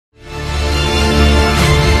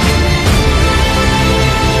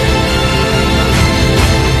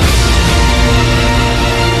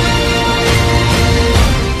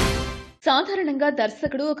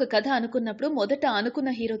దర్శకుడు ఒక కథ అనుకున్నప్పుడు మొదట అనుకున్న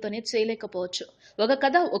హీరోతోనే చేయలేకపోవచ్చు. ఒక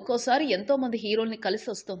కథ ఒక్కోసారి ఎంతో మంది హీరోల్ని కలిసి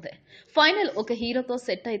వస్తుంది. ఫైనల్ ఒక హీరోతో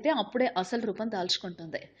సెట్ అయితే అప్పుడే అసలు రూపం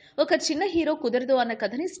దాల్చుకుంటుంది. ఒక చిన్న హీరో కుదరదు అన్న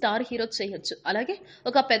కథని స్టార్ హీరో చేయొచ్చు. అలాగే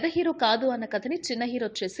ఒక పెద్ద హీరో కాదు అన్న కథని చిన్న హీరో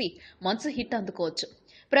చేసి మంచి హిట్ అందుకోవచ్చు.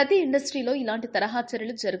 ప్రతి ఇండస్ట్రీలో ఇలాంటి తరహా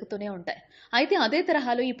చర్యలు జరుగుతూనే ఉంటాయి. అయితే అదే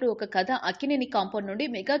తరహాలో ఇప్పుడు ఒక కథ అక్కినేని కాంపౌండ్ నుండి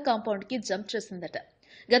మెగా కాంపౌండ్ కి జంప్ చేసిందట.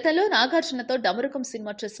 గతంలో నాగార్జునతో డమరుకం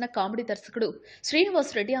సినిమా చేసిన కామెడీ దర్శకుడు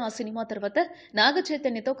శ్రీనివాస్ రెడ్డి ఆ సినిమా తర్వాత నాగ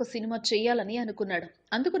చైతన్యతో ఒక సినిమా చేయాలని అనుకున్నాడు.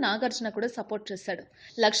 అందుకు నాగార్జున కూడా సపోర్ట్ చేశాడు.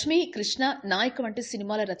 లక్ష్మీ, కృష్ణ, నాయక్ వంటి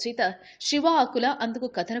సినిమాల రచయిత శివ ఆకుల అందుకు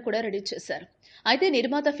కథను కూడా రెడీ చేశారు. అయితే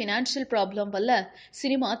నిర్మాత ఫినాన్షియల్ ప్రాబ్లం వల్ల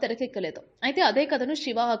సినిమా తెరకెక్కలేదు. అయితే అదే కథను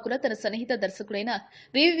శివ ఆకుల తన సన్నిహిత దర్శకుడైన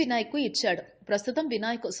వినాయక్ కు ఇచ్చాడు. ప్రస్తుతం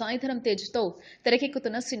వినాయక్ సాయి ధరం తేజ్ తో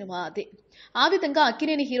తెరకెక్కుతున్న సినిమా అది. ఆ విధంగా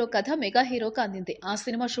అక్కినేని హీరో కథ మెగా హీరోకు అందింది. ఆ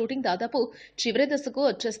సినిమా షూటింగ్ దాదాపు చివరి దశకు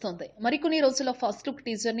వచ్చేస్తోంది. మరికొన్ని రోజుల్లో ఫస్ట్ లుక్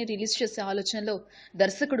టీజర్ ని రిలీజ్ చేసే ఆలోచనలో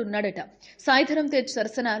దర్శకుడు ఉన్నాడట. సాయి ధరం తేజ్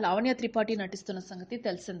సరసన లావణ్య త్రిపాఠి నటిస్తున్న సంగతి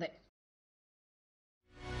తెలిసిందే.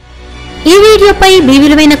 ఈ వీడియోపై మీ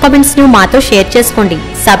విలువైన కామెంట్స్ ను మాతో షేర్ చేసుకోండి.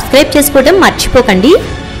 సబ్స్క్రైబ్ చేసుకోవడం మర్చిపోకండి.